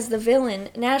starring as the villain,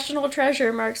 National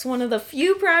Treasure marks one of the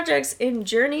few projects in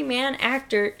journeyman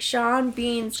actor Sean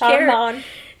Bean's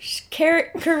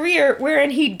career wherein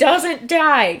he doesn't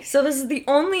die. So this is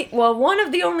one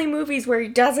of the only movies where he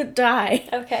doesn't die.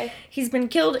 Okay. He's been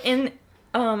killed in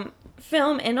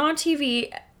film and on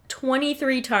TV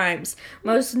 23 times,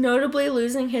 most notably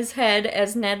losing his head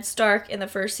as Ned Stark in the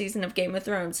first season of Game of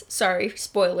Thrones. Sorry,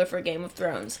 spoiler for Game of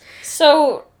Thrones.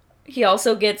 So, he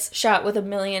also gets shot with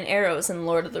 1,000,000 arrows in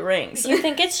Lord of the Rings. You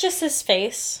think it's just his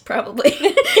face? Probably.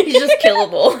 He's just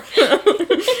killable.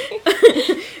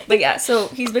 But yeah, so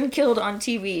he's been killed on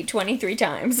TV 23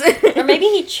 times. Or maybe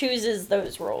he chooses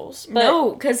those roles. But...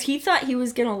 No, because he thought he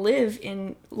was going to live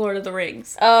in Lord of the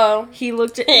Rings. Oh. He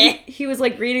looked at... he was,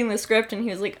 reading the script, and he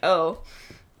was like, oh.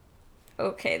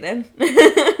 Okay, then.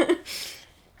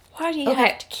 Why do you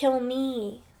have to kill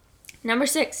me? Number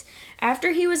 6.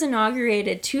 After he was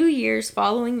inaugurated 2 years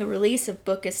following the release of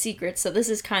Book of Secrets, so this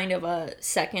is kind of a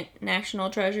second National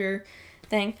Treasure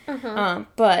thing,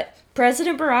 but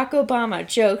President Barack Obama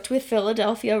joked with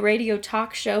Philadelphia radio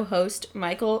talk show host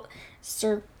Michael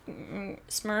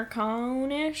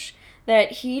Smerconish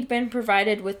that he'd been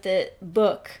provided with the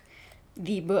book,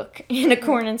 in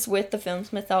accordance with the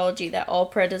film's mythology that all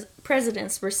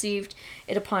presidents received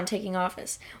it upon taking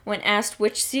office. When asked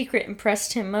which secret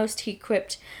impressed him most, he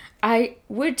quipped, I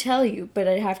would tell you, but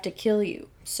I'd have to kill you.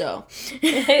 So,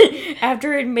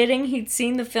 after admitting he'd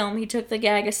seen the film, he took the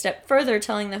gag a step further,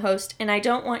 telling the host, and I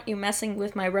don't want you messing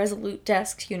with my Resolute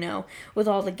desk, with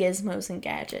all the gizmos and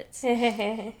gadgets.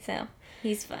 So,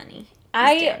 he's funny.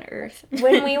 He's down to earth.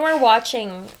 When we were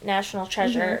watching National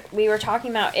Treasure, we were talking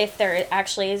about if there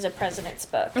actually is a president's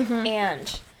book.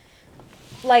 And,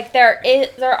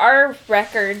 there are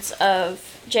records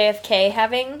of JFK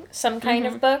having some kind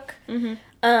of book.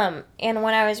 And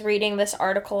when I was reading this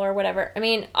article or whatever, I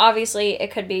mean, obviously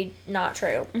it could be not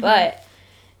true, but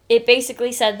it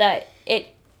basically said that it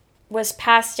was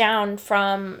passed down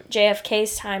from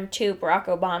JFK's time to Barack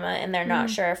Obama, and they're not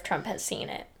sure if Trump has seen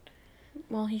it.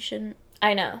 Well, he shouldn't.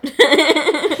 I know.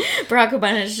 Barack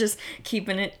Obama is just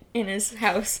keeping it in his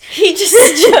house. He just took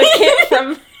it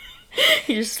from...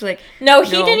 He's just No,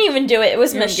 he didn't even do it. It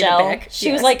was Michelle. She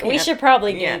was like, we yeah. should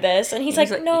probably do this. And he's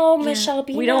like, no, Michelle,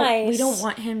 be nice. We don't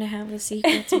want him to have the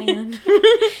secrets, man.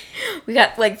 We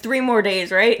got 3 more days,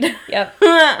 right? Yep.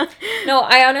 No,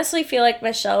 I honestly feel like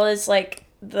Michelle is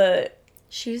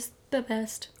She's the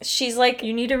best. She's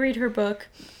you need to read her book.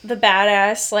 The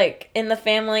badass, in the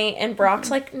family. And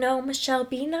Brock's like, no, Michelle,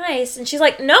 be nice. And she's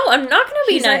like, no, I'm not going to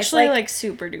be nice. He's actually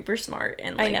super duper smart.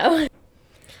 And I know.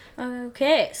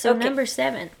 Okay, so number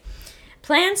 7.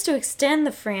 Plans to extend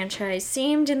the franchise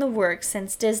seemed in the works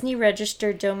since Disney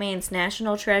registered domains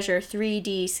National Treasure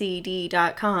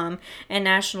 3DCD.com and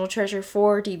National Treasure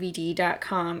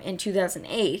 4DVD.com in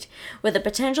 2008, with a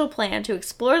potential plan to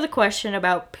explore the question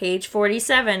about page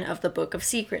 47 of the Book of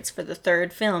Secrets for the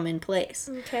third film in place.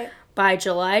 Okay. By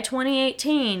July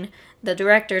 2018, the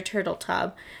director,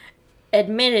 Turteltaub,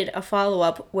 admitted a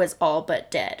follow-up was all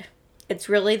but dead. It's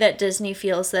really that Disney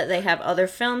feels that they have other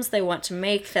films they want to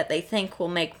make that they think will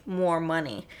make more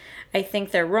money. I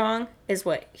think they're wrong, is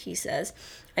what he says.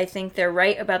 I think they're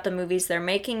right about the movies they're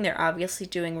making. They're obviously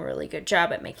doing a really good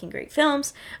job at making great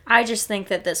films. I just think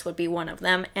that this would be one of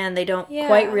them, and they don't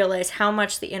quite realize how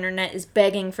much the internet is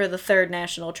begging for the third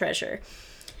National Treasure.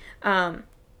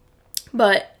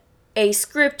 But a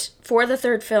script for the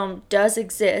third film does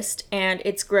exist, and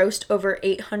it's grossed over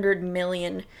 $800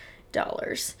 million.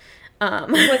 What's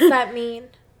that mean?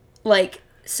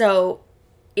 So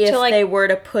if they were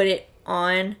to put it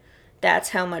on, that's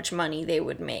how much money they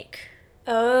would make.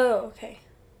 Oh, okay.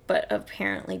 But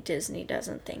apparently Disney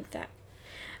doesn't think that.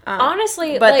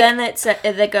 Honestly, but then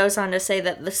it goes on to say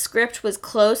that the script was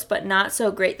close, but not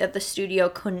so great that the studio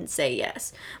couldn't say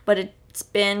yes. But it's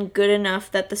been good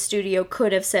enough that the studio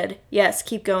could have said, yes,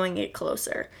 keep going, get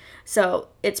closer. So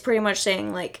it's pretty much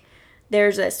saying,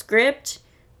 there's a script,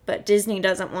 but Disney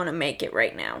doesn't want to make it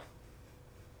right now.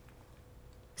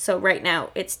 So right now,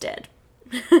 it's dead.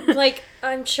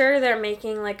 I'm sure they're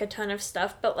making, a ton of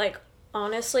stuff, but,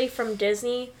 honestly, from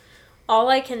Disney, all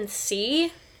we can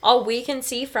see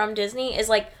from Disney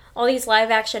is, all these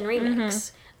live-action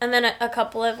remakes. And then a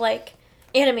couple of,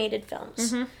 animated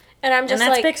films. Mm-hmm. And I'm just,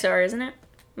 and that's Pixar, isn't it?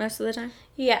 Most of the time?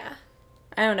 Yeah.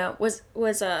 I don't know. Was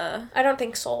I don't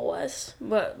think Soul was.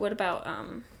 What about,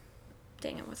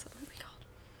 dang it, what's that movie called?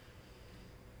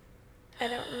 I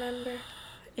don't remember.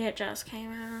 It just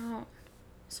came out.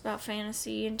 It's about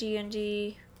fantasy and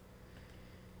D&D.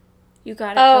 You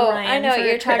got it for Ryan. I know what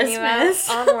you're talking about.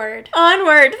 Onward.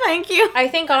 Onward, thank you. I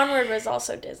think Onward was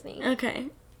also Disney. Okay.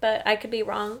 But I could be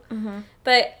wrong. Mm-hmm.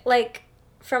 But,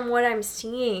 from what I'm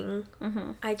seeing,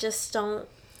 I just don't...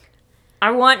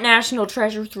 I want National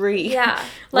Treasure 3. Yeah.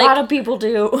 A lot of people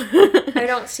do. I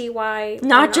don't see why...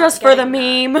 Not just for the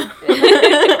meme.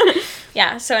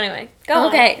 Yeah, so anyway, go on.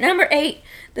 Okay, number 8.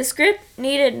 The script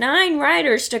needed 9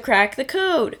 writers to crack the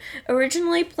code.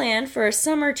 Originally planned for a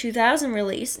summer 2000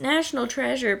 release, National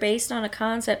Treasure, based on a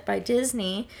concept by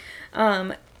Disney,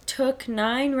 took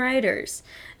 9 writers.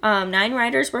 9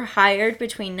 writers were hired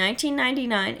between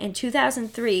 1999 and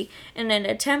 2003 in an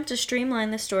attempt to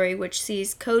streamline the story, which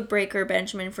sees codebreaker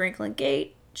Benjamin Franklin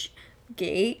Gates.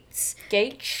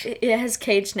 It has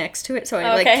Cage next to it, so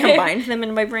I combined them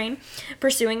in my brain.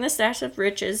 Pursuing the stash of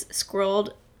riches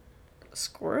squirreled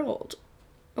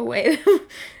away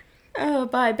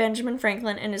by Benjamin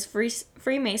Franklin and his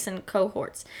Freemason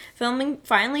cohorts. Filming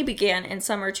finally began in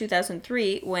summer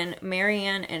 2003 when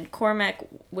Marianne and Cormac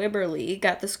Wibberley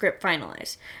got the script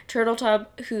finalized. Turteltaub,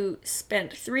 who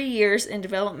spent 3 years in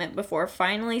development before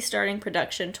finally starting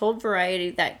production, told Variety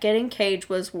that getting Cage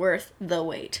was worth the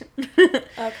wait.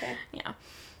 Okay. Yeah.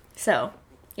 So,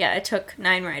 yeah, it took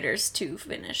 9 writers to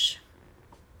finish.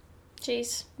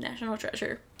 Jeez. National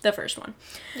Treasure, the first one.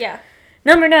 Yeah.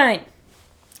 Number 9.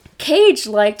 Cage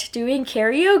liked doing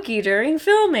karaoke during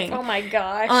filming. Oh my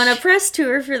gosh. On a press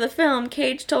tour for the film,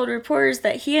 Cage told reporters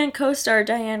that he and co-star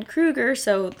Diane Kruger,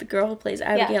 so the girl who plays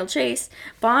Abigail Chase,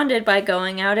 bonded by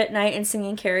going out at night and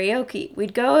singing karaoke.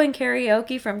 We'd go and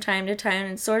karaoke from time to time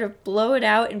and sort of blow it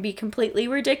out and be completely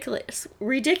ridiculous,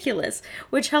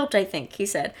 which helped, I think, he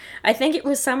said. I think it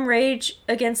was some Rage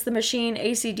Against the Machine,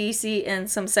 AC/DC, and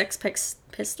some Sex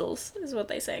Pistols, is what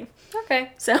they sang.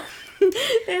 Okay. So,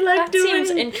 they like doing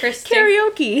interesting.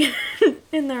 karaoke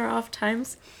in their off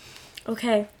times.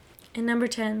 Okay, and number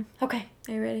 10. Okay.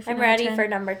 Are you ready for I'm number 10? ready for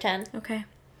number 10. Okay.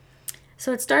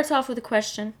 So it starts off with a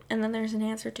question, and then there's an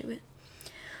answer to it.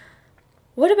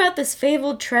 What about this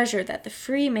fabled treasure that the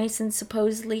Freemasons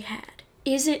supposedly had?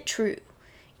 Is it true?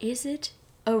 Is it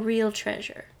a real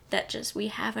treasure that just we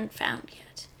haven't found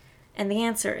yet? And the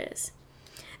answer is...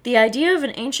 The idea of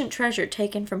an ancient treasure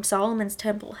taken from Solomon's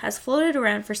temple has floated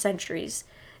around for centuries,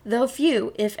 though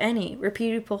few, if any,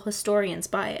 reputable historians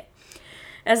buy it.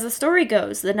 As the story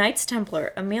goes, the Knights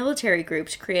Templar, a military group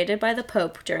created by the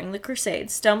Pope during the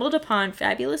Crusades, stumbled upon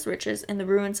fabulous riches in the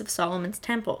ruins of Solomon's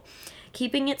temple.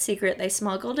 Keeping it secret, they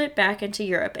smuggled it back into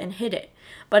Europe and hid it.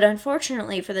 But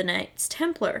unfortunately for the Knights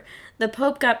Templar, the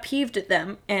Pope got peeved at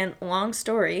them, and long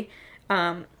story,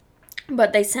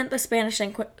 but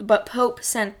Pope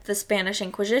sent the Spanish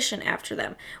Inquisition after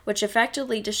them, which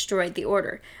effectively destroyed the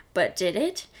order. But did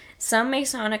it? Some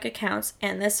Masonic accounts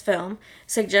and this film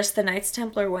suggest the Knights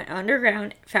Templar went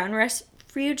underground, found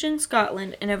refuge in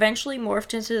Scotland, and eventually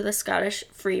morphed into the Scottish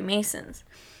Freemasons.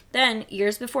 Then,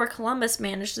 years before Columbus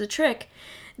managed the trick,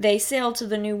 they sailed to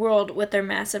the New World with their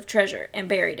massive treasure and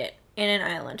buried it in an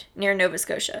island near Nova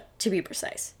Scotia, to be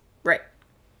precise. Right.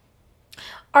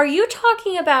 Are you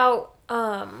talking about,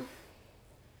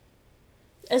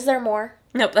 is there more?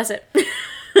 Nope, that's it.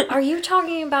 Are you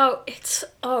talking about, it's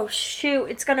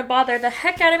gonna bother the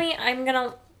heck out of me.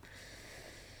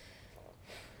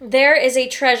 There is a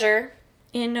treasure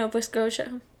In Nova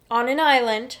Scotia. on an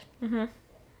island Mm-hmm.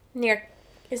 near,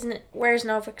 where's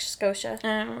Nova Scotia?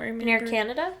 I don't remember. Near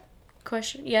Canada?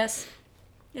 Question. Yes.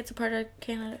 It's a part of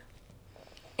Canada.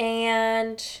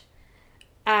 And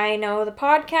I know the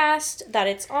podcast that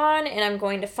it's on, and I'm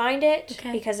going to find it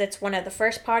because it's one of the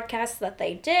first podcasts that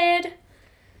they did,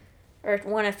 or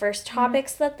one of the first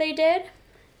topics that they did.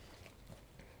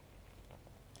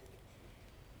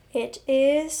 It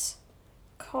is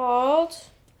called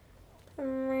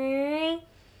maybe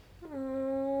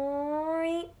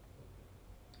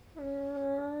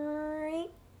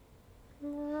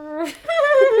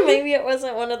it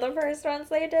wasn't one of the first ones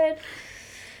they did.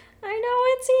 I know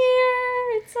it's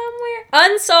here. It's somewhere.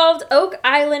 Unsolved Oak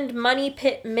Island Money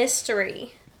Pit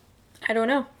Mystery. I don't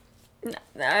know.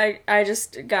 I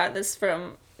just got this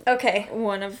from Okay.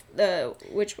 one of the...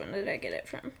 Which one did I get it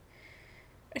from?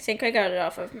 I think I got it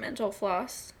off of Mental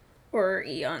Floss or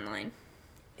E-Online.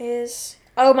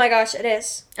 Oh my gosh, it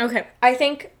is. Okay. I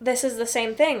think this is the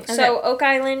same thing. Okay. So Oak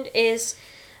Island is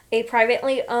a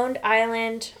privately owned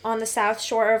island on the south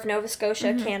shore of Nova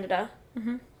Scotia, Canada.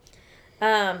 Mm-hmm.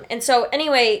 And so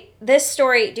anyway, this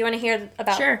story, do you want to hear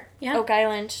about Sure. Yeah. Oak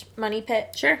Island Money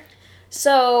Pit? Sure.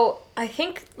 So I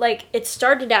think like it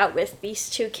started out with these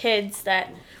two kids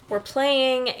that were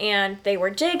playing and they were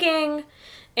digging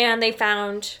and they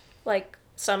found like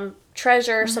some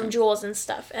treasure, some jewels and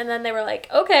stuff. And then they were like,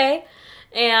 okay.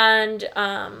 And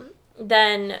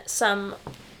then some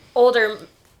older,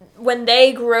 when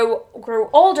they grew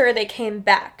older, they came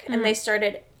back and they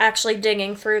started actually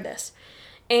digging through this.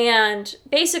 And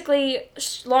basically,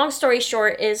 long story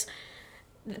short, is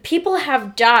people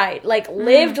have died, like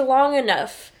lived long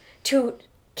enough to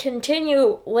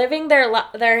continue living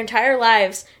their entire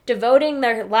lives, devoting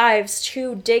their lives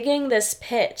to digging this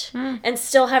pit, and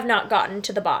still have not gotten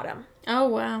to the bottom. Oh,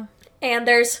 wow. And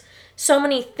there's so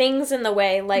many things in the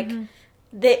way, like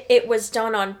that it was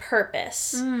done on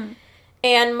purpose.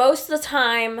 And most of the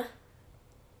time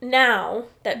now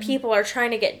that people are trying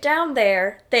to get down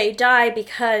there, they die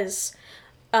because,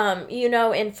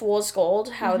 in Fool's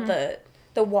Gold, how the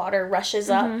water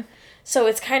rushes up. So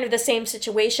it's kind of the same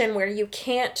situation where you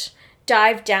can't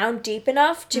dive down deep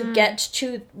enough to get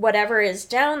to whatever is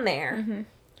down there.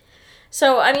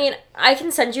 So, I mean, I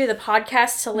can send you the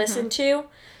podcast to listen to,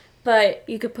 but...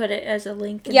 You could put it as a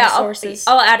link in the sources.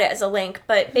 I'll add it as a link,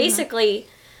 but basically,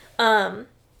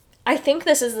 I think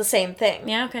this is the same thing.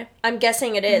 Yeah, okay. I'm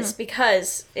guessing it is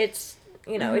because it's,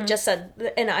 it just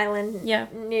said an island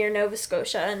near Nova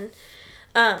Scotia.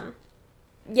 And,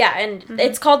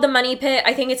 it's called the Money Pit.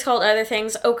 I think it's called other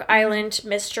things, Oak Island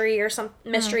Mystery or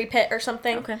Mystery Pit or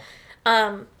something. Okay.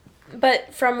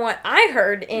 But from what I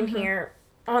heard in here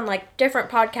on, like, different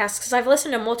podcasts, because I've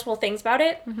listened to multiple things about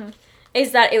it,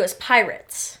 is that it was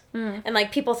pirates. And,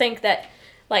 like, people think that,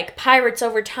 like, pirates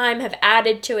over time have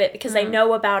added to it because they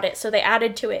know about it, so they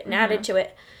added to it and added to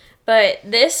it. But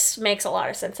this makes a lot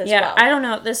of sense as well. Yeah, I don't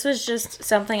know. This was just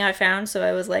something I found, so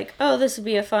I was like, oh, this would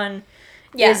be a fun...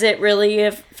 Yeah. Is it really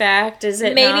a fact? Is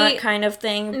it not kind of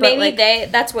thing? But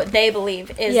maybe that's what they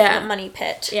believe is the Money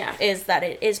Pit. Yeah. Is that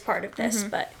it is part of this,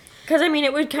 but... Because, I mean,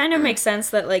 it would kind of make sense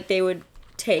that, like, they would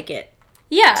take it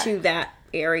to that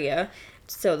area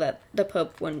so that the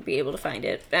Pope wouldn't be able to find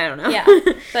it. I don't know. Yeah,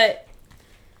 but...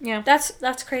 Yeah.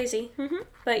 That's crazy.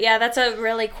 But yeah, that's a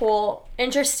really cool,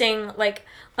 interesting, like,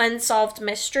 unsolved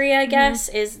mystery, I guess,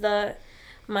 is the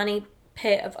Money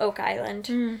Pit of Oak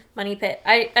Island. Money Pit.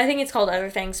 I think it's called other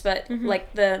things, but,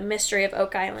 like, the mystery of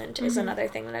Oak Island is another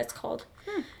thing that it's called.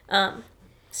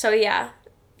 So yeah,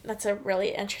 that's a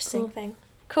really interesting thing.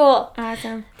 Cool.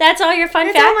 Awesome. That's all your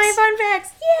fun facts? All my fun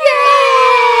facts.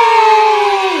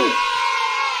 Yay!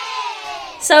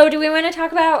 So, do we want to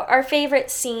talk about our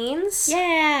favorite scenes?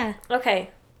 Yeah. Okay.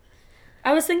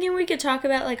 I was thinking we could talk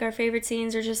about, like, our favorite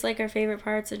scenes or just, like, our favorite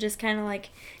parts of just kind of, like,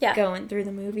 going through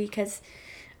the movie. Because,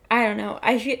 I don't know.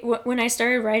 When I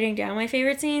started writing down my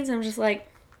favorite scenes, I'm just like,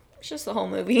 it's just the whole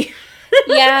movie.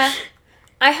 Yeah.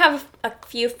 I have a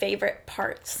few favorite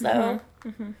parts, though.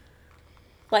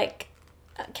 Like,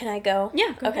 can I go?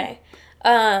 Yeah, go Okay.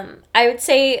 I would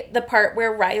say the part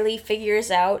where Riley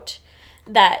figures out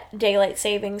that daylight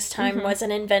savings time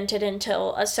wasn't invented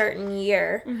until a certain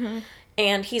year.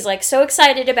 And he's, like, so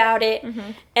excited about it.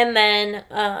 And then,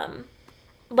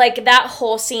 like, that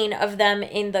whole scene of them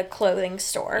in the clothing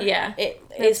store. Yeah. It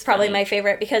is probably my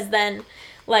favorite because then,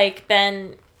 like,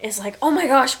 Ben is like, oh my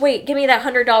gosh, wait, give me that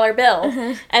 $100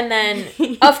 bill. And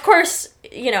then, of course,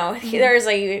 you know, there's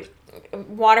a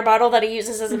water bottle that he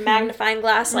uses as a magnifying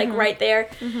glass, like right there.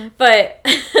 But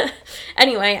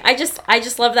anyway, I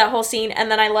just love that whole scene. And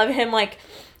then I love him like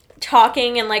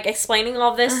talking and like explaining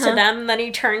all this to them. And then he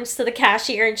turns to the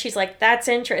cashier and she's like, that's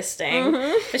interesting.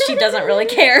 But she doesn't really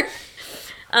care.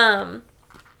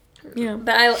 Yeah.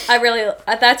 But I really,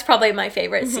 that's probably my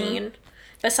favorite scene.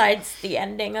 Besides the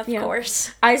ending, of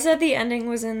course. I said the ending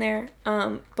was in there,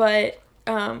 but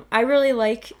I really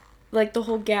like the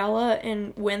whole gala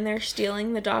and when they're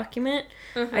stealing the document.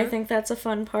 I think that's a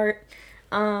fun part,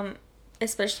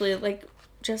 especially like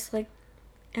just like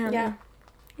I don't know.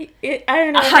 It's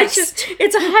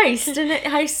a heist, and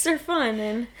heists are fun,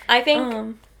 and I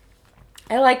think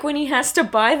I like when he has to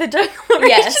buy the Declaration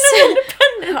Yes. of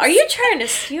Independence. Are you trying to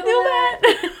steal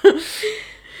that?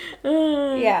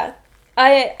 Yeah.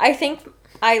 I think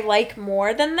I like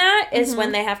more than that is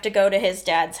when they have to go to his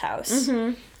dad's house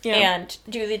and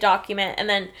do the document. And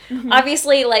then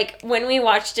obviously, like, when we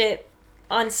watched it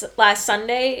on last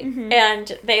Sunday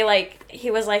and they, like,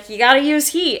 he was like, you gotta use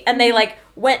heat. And they, like,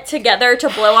 went together to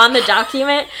blow on the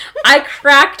document. I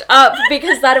cracked up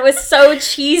because that was so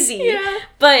cheesy. Yeah.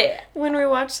 But when we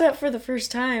watched that for the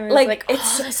first time, it was like, like,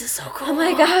 it's this is so cool. oh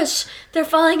my gosh, they're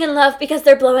falling in love because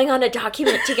they're blowing on a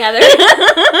document together.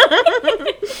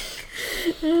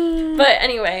 But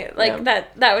anyway, like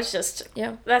that was just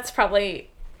that's probably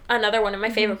another one of my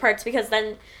favorite parts because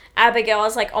then Abigail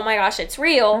is like, oh my gosh, it's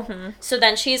real. So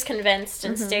then she's convinced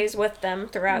and stays with them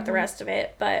throughout the rest of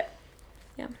it. But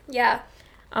yeah.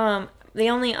 The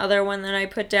only other one that I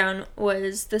put down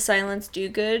was the Silence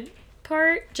Do-Good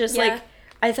part. Just like,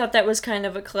 I thought that was kind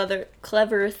of a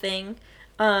clever thing.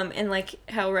 And like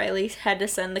how Riley had to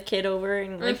send the kid over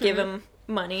and like give him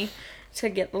money to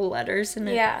get the letters. And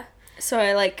so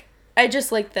I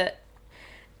just like that.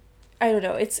 I don't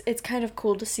know. It's kind of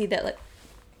cool to see that like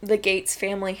the Gates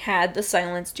family had the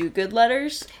Silence Do-Good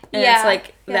letters. And it's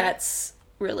like, that's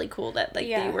really cool that like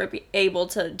they were able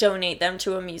to donate them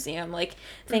to a museum, like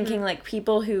thinking like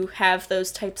people who have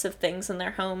those types of things in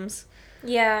their homes.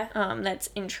 That's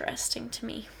interesting to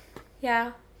me.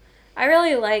 I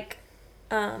really like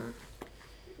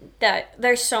that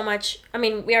there's so much, I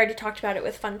mean, we already talked about it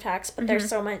with fun facts, but there's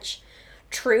so much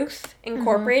truth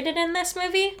incorporated in this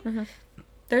movie.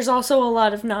 There's also a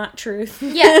lot of not truth.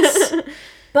 Yes.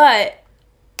 But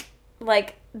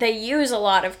like they use a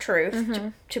lot of truth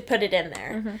to put it in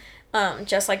there,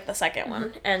 just like the second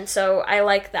one. And so I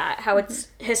like that, how it's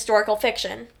historical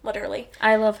fiction, literally.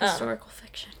 I love historical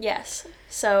fiction. Yes.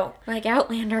 So, like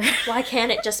Outlander. Why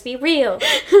can't it just be real?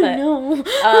 But, No.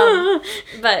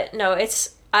 But no,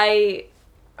 it's, I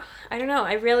don't know,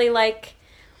 I really like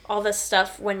all this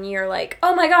stuff when you're like,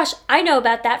 oh my gosh, I know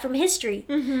about that from history.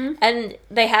 And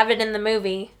they have it in the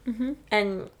movie.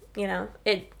 And you know,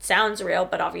 it sounds real,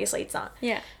 but obviously it's not.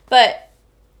 Yeah. But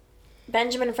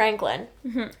Benjamin Franklin,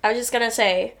 I was just gonna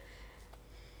say,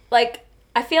 like,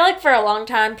 I feel like for a long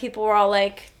time people were all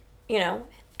like, you know,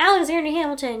 Alexander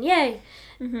Hamilton, yay.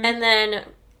 And then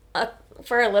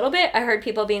for a little bit I heard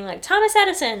people being like, Thomas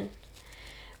Edison.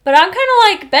 But I'm kind of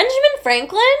like, Benjamin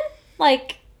Franklin?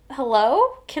 Like,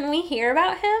 hello? Can we hear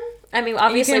about him? I mean,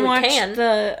 obviously we can.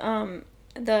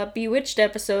 The Bewitched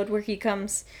episode where he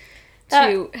comes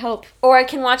to help. Or I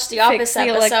can watch the Office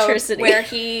episode where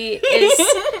he is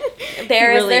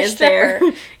there as their stripper.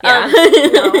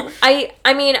 No.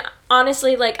 I mean,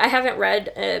 honestly, like, I haven't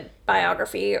read a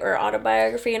biography or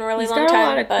autobiography in a really long time. He's got a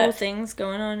lot of cool things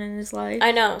going on in his life.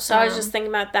 I know. So I was just thinking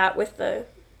about that with the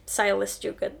Silas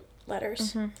Do-Good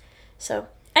letters. So,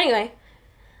 anyway.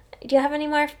 Do you have any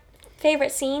more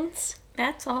favorite scenes?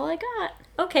 That's all I got.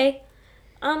 Okay.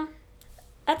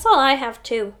 That's all I have,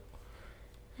 too.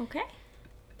 Okay.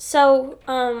 So,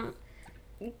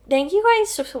 thank you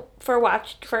guys for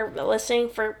listening,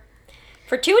 for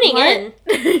tuning in.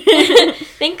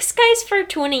 Thanks, guys, for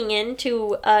tuning in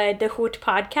to the Hoot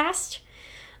podcast.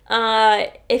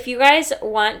 If you guys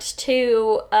want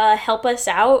to help us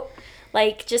out,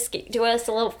 like, just do us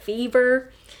a little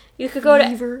favor, you could go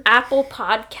to Apple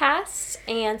Podcasts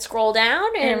and scroll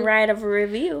down and write a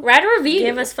review.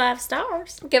 Give us 5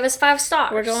 stars. Give us 5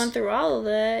 stars. We're going through all of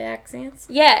the accents.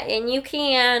 Yeah, and you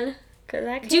can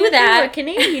do that. A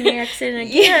Canadian accent, I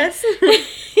guess.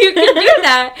 You can do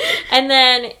that, and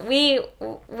then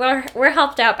we're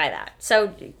helped out by that.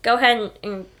 So go ahead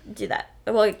and do that.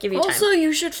 We'll give you time. Also,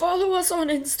 you should follow us on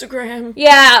Instagram.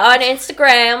 Yeah, on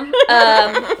Instagram.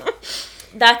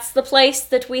 That's the place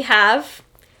that we have.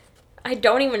 I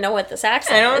don't even know what this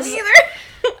accent is. I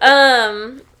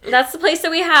don't either. That's the place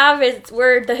that we have.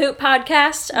 We're the Hoot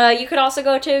Podcast. You could also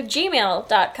go to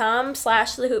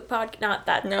gmail.com/thehootpod. Not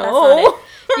that. No. That's not it.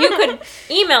 You could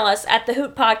email us at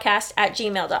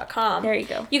thehootpodcast@gmail.com. There you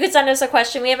go. You could send us a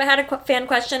question. We haven't had a fan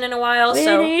question in a while, We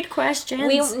so need questions.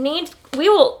 we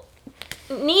will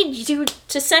need you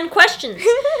to send questions.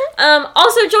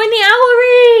 Also join the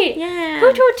Owlery. Yeah.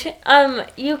 Hoot hoot.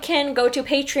 You can go to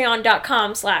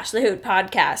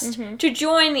patreon.com/thehootpodcast to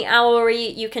join the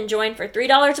Owlery. You can join for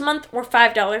 $3 a month or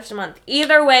 $5 a month.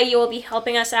 Either way, you will be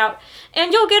helping us out,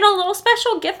 and you'll get a little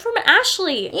special gift from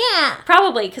Ashley. Yeah.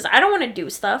 Probably, because I don't want to do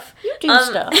stuff. You do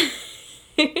stuff.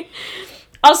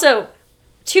 Also,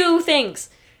 2 things.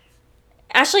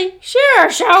 Ashley, Share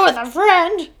a show with a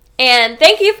friend. and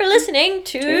thank you for listening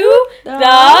to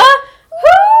the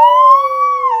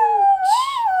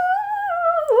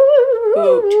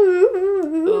Hoot.